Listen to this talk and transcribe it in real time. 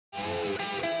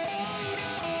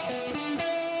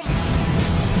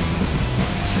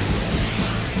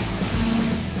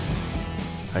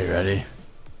Are you ready?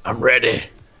 I'm ready.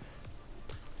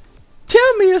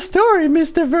 Tell me a story,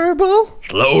 Mr. Verbal.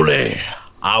 Slowly,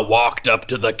 I walked up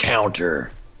to the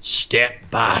counter, step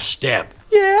by step,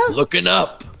 Yeah? looking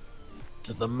up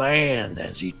to the man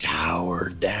as he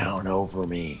towered down over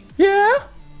me. Yeah?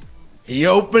 He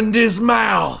opened his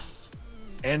mouth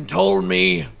and told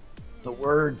me the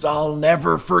words I'll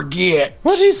never forget.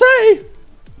 What'd he say?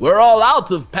 We're all out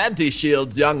of panty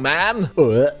shields, young man.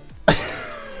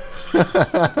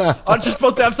 Aren't you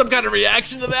supposed to have some kind of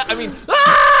reaction to that? I mean,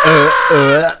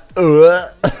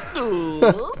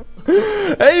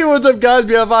 Hey, what's up, guys?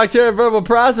 We have Vox here at Verbal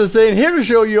Processing, here to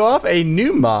show you off a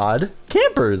new mod,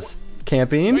 Campers.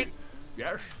 Camping. Wait,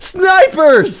 yes.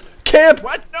 Snipers! Camp!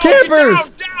 What? No, Campers!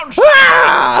 get down,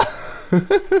 Ah!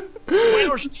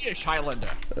 Buenos dias, Highlander.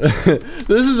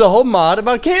 This is a whole mod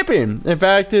about camping. In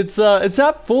fact, it's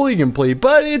not fully complete,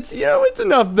 but it's it's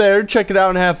enough there. Check it out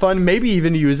and have fun. Maybe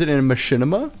even use it in a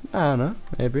machinima. I don't know.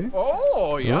 Maybe.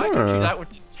 Oh yeah, I can do that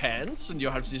with tents, and you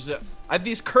have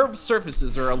these curved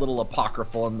surfaces are a little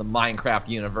apocryphal in the Minecraft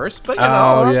universe, but you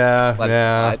know. Oh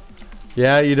yeah.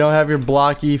 Yeah, you don't have your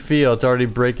blocky feel. It's already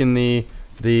breaking the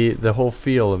whole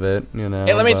feel of it. You know.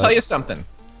 Hey, let me tell you something.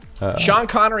 Sean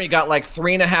Connery got like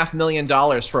 $3.5 million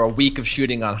for a week of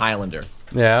shooting on Highlander.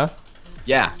 Yeah?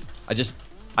 Yeah.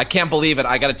 I can't believe it.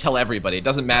 I gotta tell everybody. It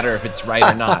doesn't matter if it's right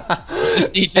or not. You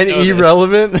just need to know this.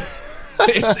 Irrelevant?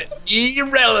 It's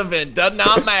irrelevant. Does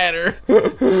not matter.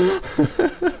 I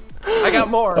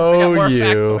got more. I got more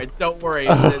factoids. Don't worry.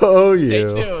 Stay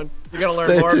tuned. You're gonna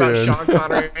learn more about Sean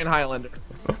Connery and Highlander.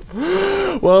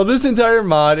 Well, this entire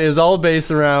mod is all based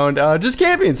around just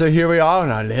camping. So here we are in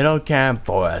our little camp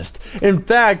forest. In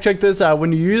fact, check this out.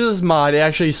 When you use this mod, it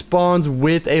actually spawns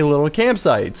with a little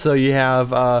campsite. So you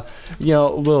have, a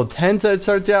little tent that it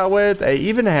starts out with. It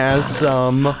even has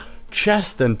some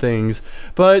chests and things.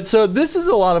 But so this is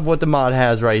a lot of what the mod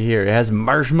has right here. It has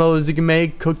marshmallows you can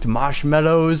make, cooked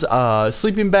marshmallows,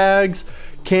 sleeping bags,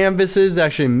 canvases to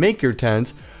actually make your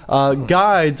tent.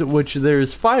 Guides, which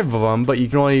there's 5 of them, but you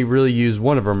can only really use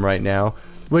 1 of them right now,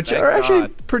 which are actually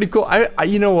pretty cool.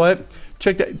 You know what?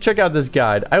 Check out this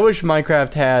guide. I wish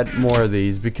Minecraft had more of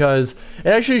these because it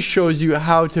actually shows you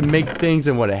how to make things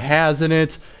and what it has in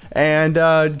it, and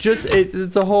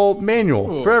it's a whole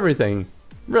manual for everything.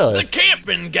 Really. The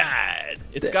camping guide.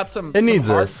 It's got some needs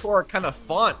hardcore kind of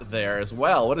font there as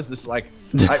well. What is this like?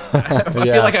 I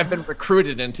feel like I've been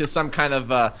recruited into some kind of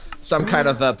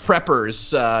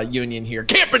preppers union here.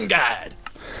 Camping guide.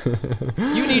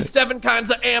 You need 7 kinds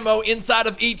of ammo inside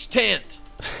of each tent.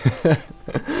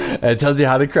 It tells you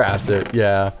how to craft it.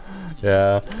 Yeah.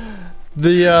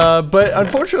 But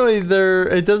unfortunately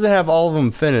it doesn't have all of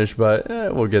them finished, but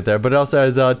we'll get there. But it also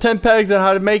has tent pegs on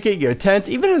how to make it, your tents,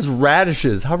 even has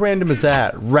radishes. How random is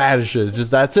that? Radishes,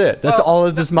 that's it. That's all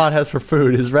that this mod has for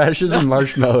food is radishes and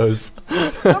marshmallows.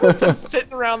 Someone's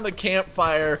sitting around the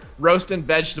campfire roasting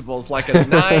vegetables like a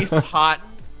nice hot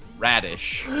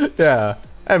radish. Yeah,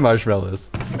 and marshmallows.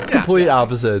 Complete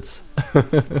opposites.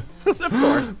 Of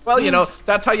course. Well,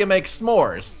 that's how you make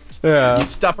s'mores. Yeah. You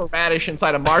stuff a radish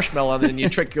inside a marshmallow and then you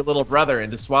trick your little brother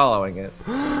into swallowing it.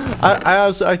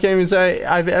 I can't even say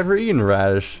I've ever eaten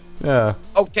radish. Yeah.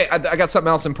 Okay, I got something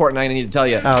else important I need to tell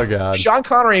you. Oh god. Sean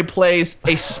Connery plays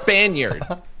a Spaniard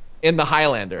in the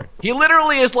Highlander. He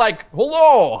literally is like,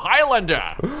 "Hello,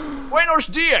 Highlander. Buenos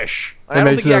dias." I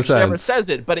don't think he actually ever says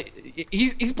it, but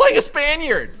he's playing a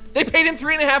Spaniard. They paid him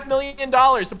 $3.5 million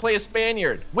to play a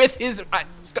Spaniard with his. I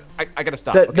gotta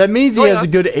stop. That means he has a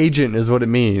good agent, is what it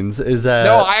means. Is that?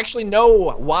 No, I actually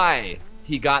know why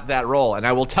he got that role, and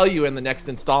I will tell you in the next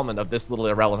installment of this little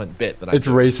irrelevant bit that it's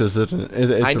racist, isn't it?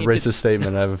 It's a racist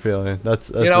statement. I have a feeling. That's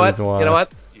the reason why. You know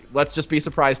what? Let's just be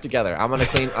surprised together. I'm gonna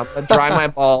dry my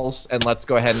balls, and let's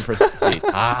go ahead and proceed.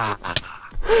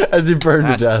 As he burned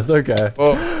to death. Okay.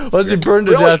 As he burned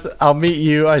to death, I'll meet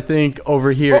you, I think,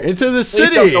 over here into the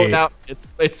city. Please don't go now.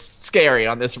 It's scary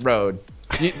on this road.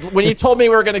 When you told me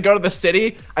we were going to go to the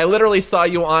city, I literally saw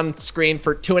you on screen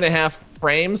for 2.5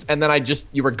 frames, and then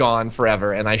you were gone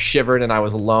forever, and I shivered, and I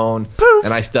was alone, Poof.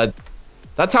 and I stood.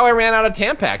 That's how I ran out of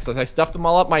Tampax, as I stuffed them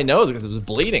all up my nose because it was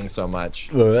bleeding so much.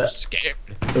 I was scared.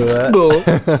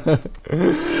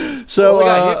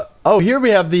 So, here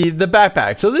we have the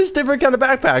backpack. So there's different kind of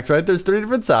backpacks, right? There's 3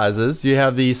 different sizes. You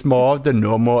have the small, the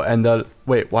normal, and the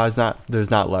why is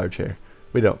there's not large here?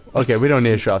 We don't need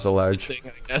to show off the large. I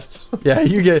guess. Yeah,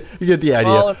 you get the idea.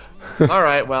 Well, all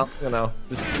right. Well,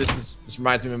 this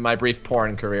reminds me of my brief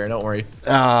porn career. Don't worry.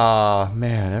 Oh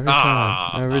man,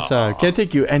 every time. Can't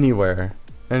take you anywhere.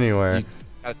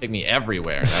 Gotta take me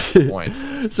everywhere. That's the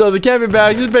point. So the camping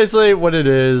bag is basically what it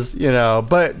is, you know.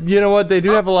 But you know what? They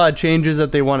do have a lot of changes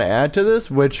that they want to add to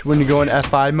this. Which, when you go in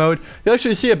F5 mode, you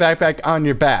actually see a backpack on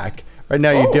your back. Right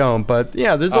now you don't, but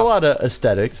yeah, there's a lot of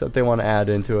aesthetics that they want to add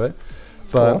into it.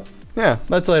 That's but cool. yeah,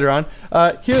 that's later on.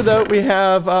 Here though we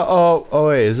have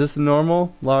wait, is this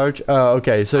normal, large?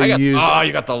 Okay, so you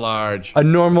got the large. A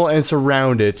normal and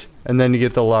surround it, and then you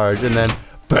get the large, and then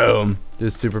boom,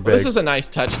 just super big. Well, this is a nice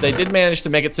touch. They did manage to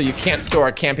make it so you can't store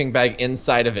a camping bag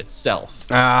inside of itself.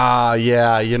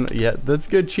 Yeah, that's a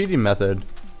good cheating method.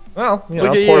 Well, you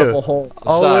Look know, at portable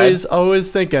holes always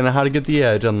thinking how to get the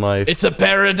edge on life. It's a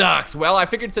paradox. Well, I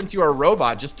figured since you are a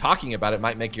robot, just talking about it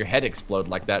might make your head explode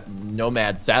like that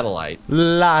Nomad satellite.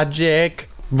 Logic.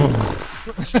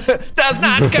 Does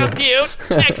not compute.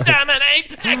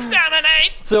 Exterminate.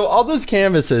 Exterminate. So all those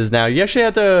canvases now, you actually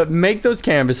have to make those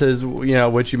canvases, you know,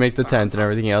 which you make the tent and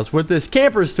everything else, with this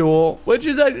camper's tool, which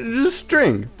is just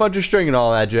string. Bunch of string and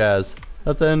all that jazz.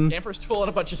 Nothing. Camper's tool and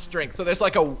a bunch of string. So there's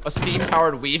like a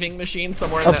steam-powered weaving machine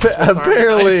somewhere in that Swiss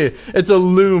Apparently, it's a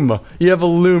loom. You have a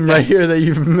loom right here that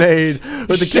you've made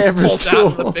with the camper's tool.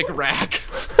 Out the big rack.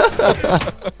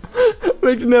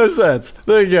 Makes no sense.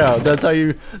 There you go. That's how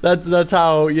you. That's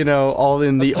how, you know, all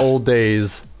in the old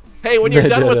days. Hey, when you're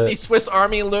done with the Swiss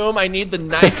Army loom, I need the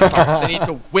knife parts. I need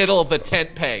to whittle the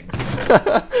tent pegs.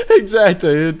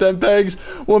 Exactly. 10 pegs,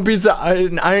 one piece of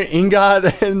iron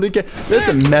ingot, and that's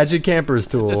a magic camper's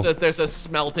tool. There's a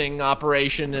smelting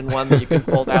operation in one that you can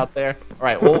fold out there. All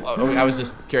right. Well, I was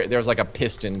just curious. There was like a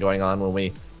piston going on when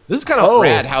we. This is kind of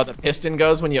rad how the piston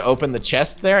goes when you open the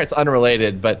chest there. It's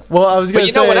unrelated, but I was gonna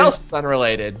say, know what else is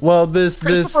unrelated? Well,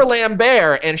 Christopher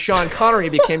Lambert and Sean Connery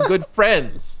became good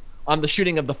friends on the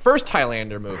shooting of the first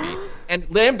Highlander movie. And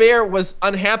Lambert was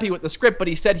unhappy with the script, but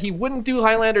he said he wouldn't do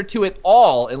Highlander 2 at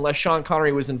all unless Sean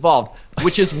Connery was involved,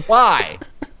 which is why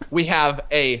we have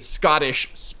a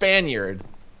Scottish Spaniard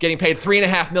getting paid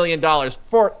 $3.5 million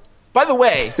for... By the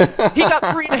way, he got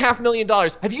 $3.5 million.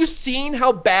 Have you seen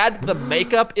how bad the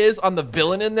makeup is on the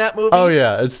villain in that movie? Oh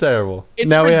yeah, it's terrible. It's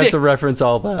now ridiculous. we have to reference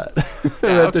all that. We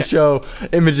have to show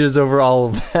images over all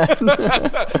of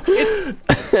that.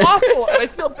 It's awful, and I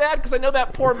feel bad because I know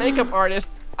that poor makeup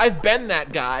artist. I've been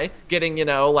that guy getting, you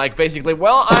know, like basically,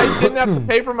 well, I didn't have to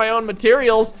pay for my own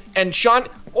materials, and Sean...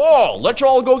 Oh, let's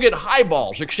all go get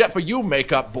highballs, except for you,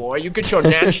 makeup boy. You get your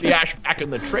nasty ass back in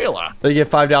the trailer. They get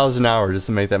 $5 an hour just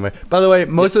to make that movie. By the way,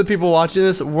 most of the people watching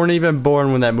this weren't even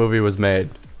born when that movie was made.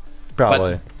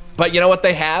 Probably. But you know what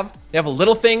they have? They have a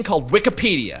little thing called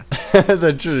Wikipedia.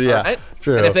 That's true, yeah. Right?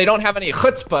 True. And if they don't have any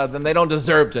chutzpah, then they don't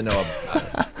deserve to know about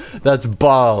it. That's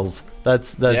balls.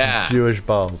 That's Jewish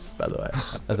balls, by the way.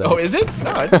 Oh, is it?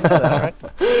 No, I didn't know that. All right.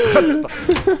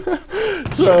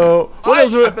 Chutzpah. So,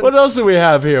 what else do we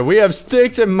have here? We have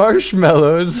sticks and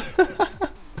marshmallows.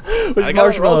 I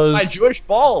gotta roast my Jewish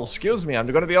balls. Excuse me, I'm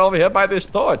going to be over here by this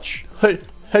torch.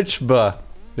 Hitchba.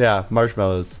 Yeah,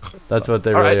 marshmallows. That's what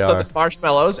they really are. So there's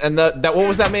marshmallows, and what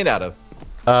was that made out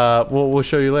of? We'll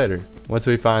show you later. Once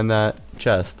we find that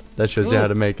chest, that shows you how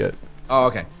to make it. Oh,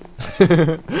 okay.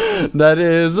 That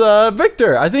is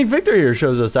Victor. I think Victor here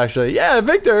shows us actually. Yeah,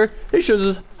 Victor. He shows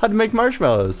us how to make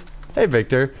marshmallows. Hey,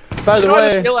 Victor. By the way, I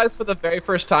just realized for the very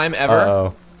first time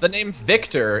ever, the name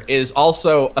Victor is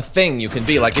also a thing you can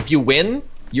be. Like if you win,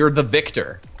 you're the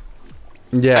victor.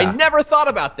 Yeah. I never thought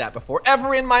about that before,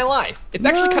 ever in my life. It's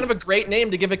actually kind of a great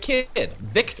name to give a kid,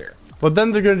 Victor. Well,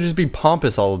 then they're gonna just be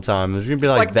pompous all the time. There's gonna be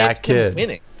like that kid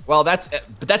winning. Well, that's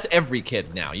every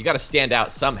kid now. You got to stand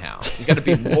out somehow. You got to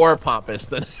be more pompous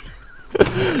than.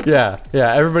 yeah.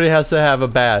 Everybody has to have a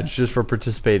badge just for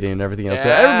participating and everything else.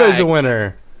 Yeah, everybody's a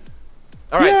winner.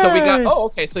 All right, so we got. Oh,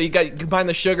 okay. So you combine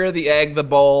the sugar, the egg, the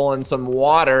bowl, and some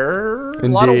water.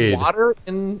 Indeed. A lot of water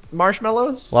in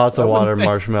marshmallows. Lots of water in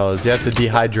marshmallows. You have to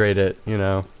dehydrate it. You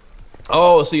know.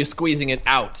 Oh, so you're squeezing it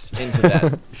out into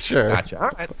that. Sure. Gotcha. All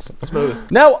right. Smooth.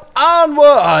 Now,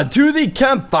 onward to the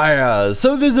campfires.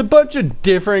 So there's a bunch of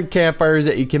different campfires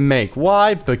that you can make.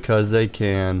 Why? Because they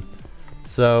can.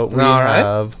 So we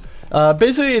have...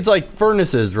 basically, it's like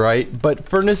furnaces, right? But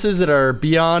furnaces that are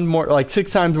beyond more... Like 6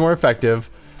 times more effective.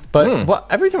 But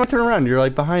every time I turn around, you're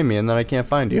like behind me, and then I can't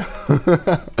find you.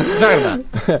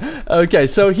 Okay,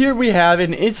 so here we have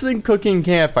an instant cooking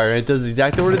campfire. It does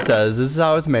exactly what it says. This is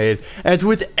how it's made, and it's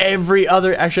with every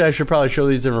other. Actually, I should probably show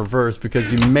these in reverse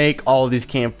because you make all of these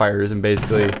campfires, and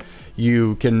basically,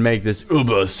 you can make this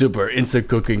uber super instant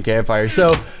cooking campfire.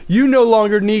 So you no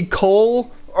longer need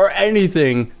coal or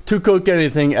anything to cook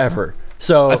anything ever.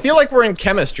 So I feel like we're in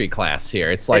chemistry class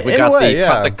here. It's like we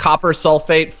got the copper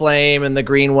sulfate flame and the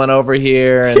green one over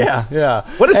here. And yeah.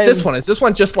 What is this one? Is this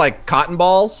one just like cotton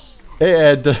balls?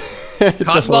 Cotton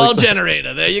ball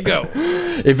generator. There you go.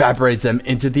 Evaporates them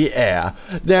into the air.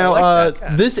 Now,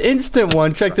 this instant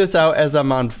one, check this out as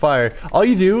I'm on fire. All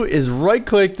you do is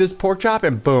right-click this pork chop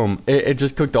and boom, it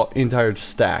just cooked the entire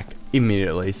stack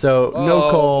immediately. So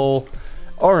no coal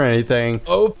or anything.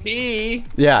 OP.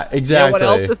 Yeah, exactly. You know what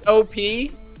else is OP?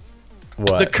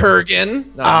 What? The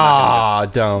Kurgan. No,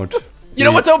 don't. You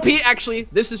know what's OP? Actually,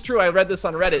 this is true. I read this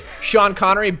on Reddit. Sean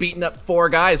Connery beating up 4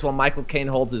 guys while Michael Caine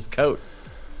holds his coat.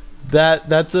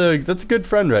 That's a good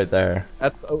friend right there.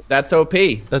 That's OP.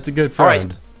 That's a good friend. All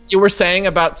right. You were saying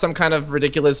about some kind of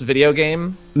ridiculous video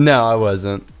game? No, I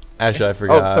wasn't. Actually, I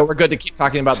forgot. Oh, so we're good to keep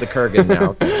talking about the Kurgan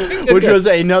now. Which was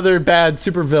another bad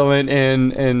supervillain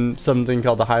in something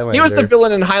called the Highlander. He was the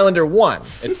villain in Highlander 1.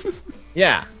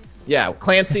 Yeah.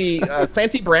 Clancy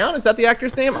Brown, is that the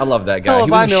actor's name? I love that guy.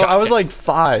 Oh, I know. I was like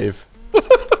 5.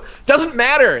 Doesn't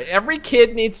matter. Every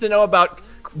kid needs to know about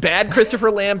bad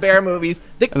Christopher Lambert movies.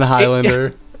 And the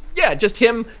Highlander. Yeah, just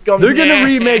him going. They're gonna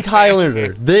remake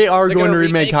Highlander. They are going to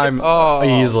remake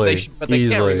Highlander easily. But they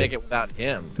can't remake it without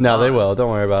him. No, they will.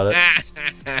 Don't worry about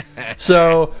it.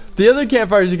 So the other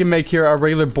campfires you can make here are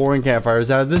regular boring campfires.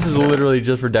 Now this is literally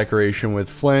just for decoration with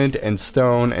flint and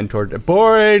stone and torch.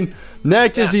 Boring.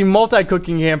 Next is the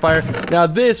multi-cooking campfire. Now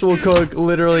this will cook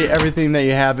literally everything that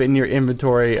you have in your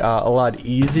inventory a lot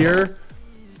easier.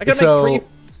 I gotta make 3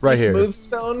 right smooth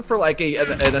stone for like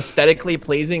an aesthetically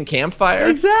pleasing campfire.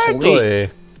 Exactly.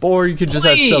 Please. Or you could just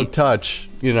have Silk Touch,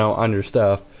 on your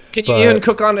stuff. Can you even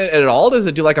cook on it at all? Does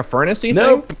it do like a furnace-y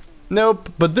thing? Nope.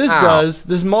 But this does.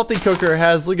 This multi-cooker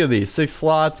has, look at these, 6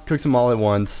 slots, cooks them all at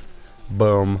once.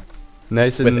 Boom.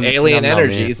 Nice and with alien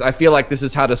energies. I feel like this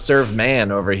is how to serve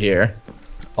man over here.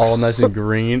 All nice and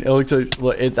green. It looks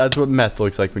like that's what meth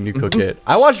looks like when you cook it.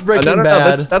 I watched Breaking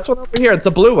Bad. That's one over here. It's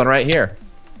a blue one right here.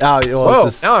 Oh, well, whoa!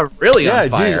 Now I'm really on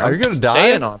fire. Geez, are you gonna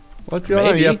die? What's going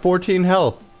on? You have 14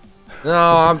 health.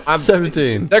 No, I'm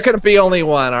 17. There could be only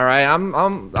one. All right, I'm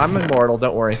immortal.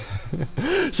 Don't worry.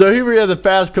 So here we have the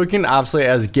fast cooking. Obviously,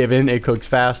 as given, it cooks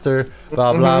faster.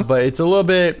 Blah blah. But it's a little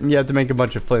bit. You have to make a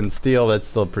bunch of flint and steel. That's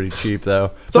still pretty cheap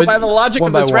though. So by the logic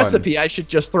of this recipe, I should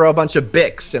just throw a bunch of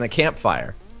Bics in a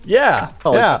campfire. Yeah,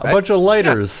 a bunch of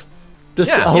lighters.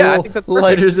 Just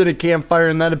lighters in a campfire,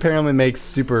 and that apparently makes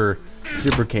super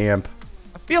camp.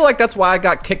 I feel like that's why I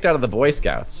got kicked out of the Boy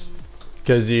Scouts.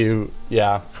 Because if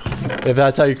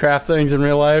that's how you craft things in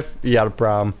real life, you got a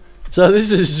problem. So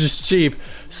this is just cheap.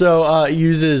 So it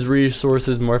uses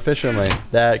resources more efficiently.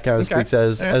 That kind of speaks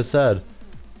as said.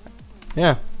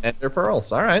 Yeah. Ender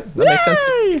pearls. All right, that makes sense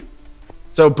to me.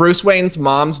 So Bruce Wayne's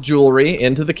mom's jewelry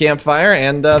into the campfire,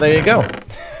 and there you go.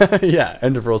 Yeah,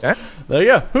 ender pearls. Okay. There you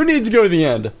go. Who needs to go to the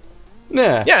end?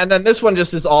 Yeah. Yeah, and then this one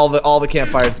just is all the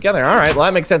campfires together. All right, well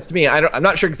that makes sense to me. I'm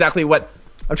not sure exactly what.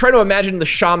 I'm trying to imagine the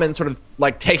shaman sort of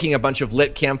like taking a bunch of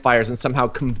lit campfires and somehow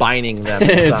combining them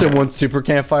into one super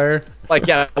campfire. Like,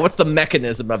 yeah, what's the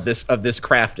mechanism of this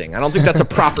crafting? I don't think that's a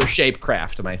proper shape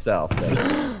craft myself.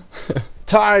 But.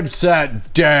 Time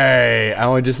set day. I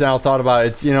only just now thought about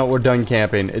it. It's, we're done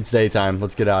camping. It's daytime.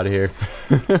 Let's get out of here.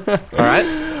 All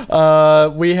right.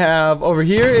 We have over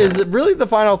here is really the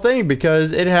final thing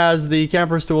because it has the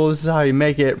camper's tool. This is how you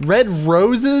make it. Red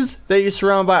roses that you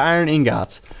surround by iron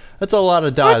ingots. That's a lot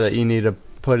of dye that you need to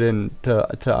put into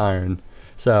iron.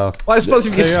 So. Well, I suppose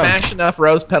if you smash enough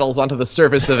rose petals onto the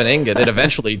surface of an ingot, it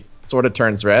eventually sort of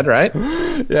turns red, right?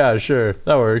 Yeah, sure.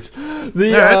 That works.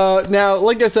 Now,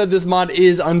 like I said, this mod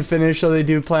is unfinished, so they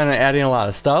do plan on adding a lot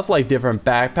of stuff, like different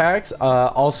backpacks.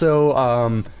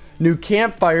 Also, new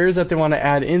campfires that they want to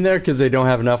add in there because they don't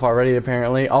have enough already,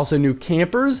 apparently. Also, new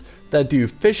campers that do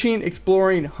fishing,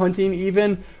 exploring, hunting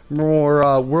even.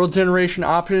 More world generation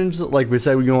options. Like we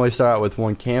said, we can only start out with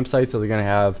 1 campsite, so they're going to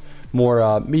have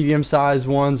more medium-sized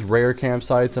ones, rare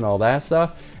campsites, and all that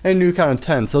stuff. And new kind of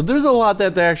tents. So there's a lot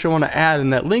that they actually want to add,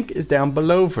 and that link is down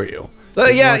below for you. So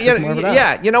yeah.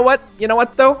 You know what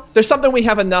though? There's something we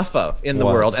have enough of in the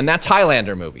world, and that's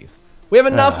Highlander movies. We have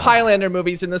enough Highlander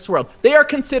movies in this world. They are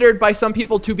considered by some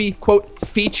people to be, quote,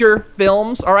 feature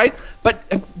films, all right? But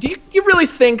do you really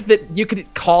think that you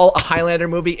could call a Highlander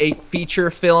movie a feature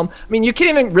film? I mean, you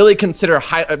can't even really consider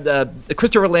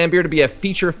Christopher Lambert to be a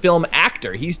feature film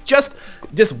actor. He's just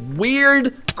this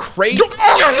weird, crazy...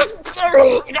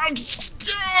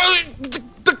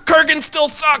 The Kurgan still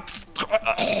sucks!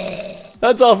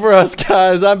 That's all for us,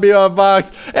 guys. I'm Bebop Vox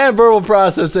and Verbal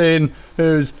Processing,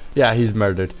 who's... Yeah, he's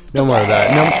murdered. No more of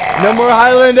that. No more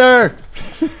Highlander!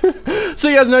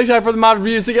 See you guys next time for the mod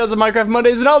review. See you guys on Minecraft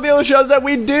Mondays and all the other shows that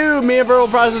we do. Me and Verbal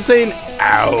Processing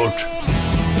out.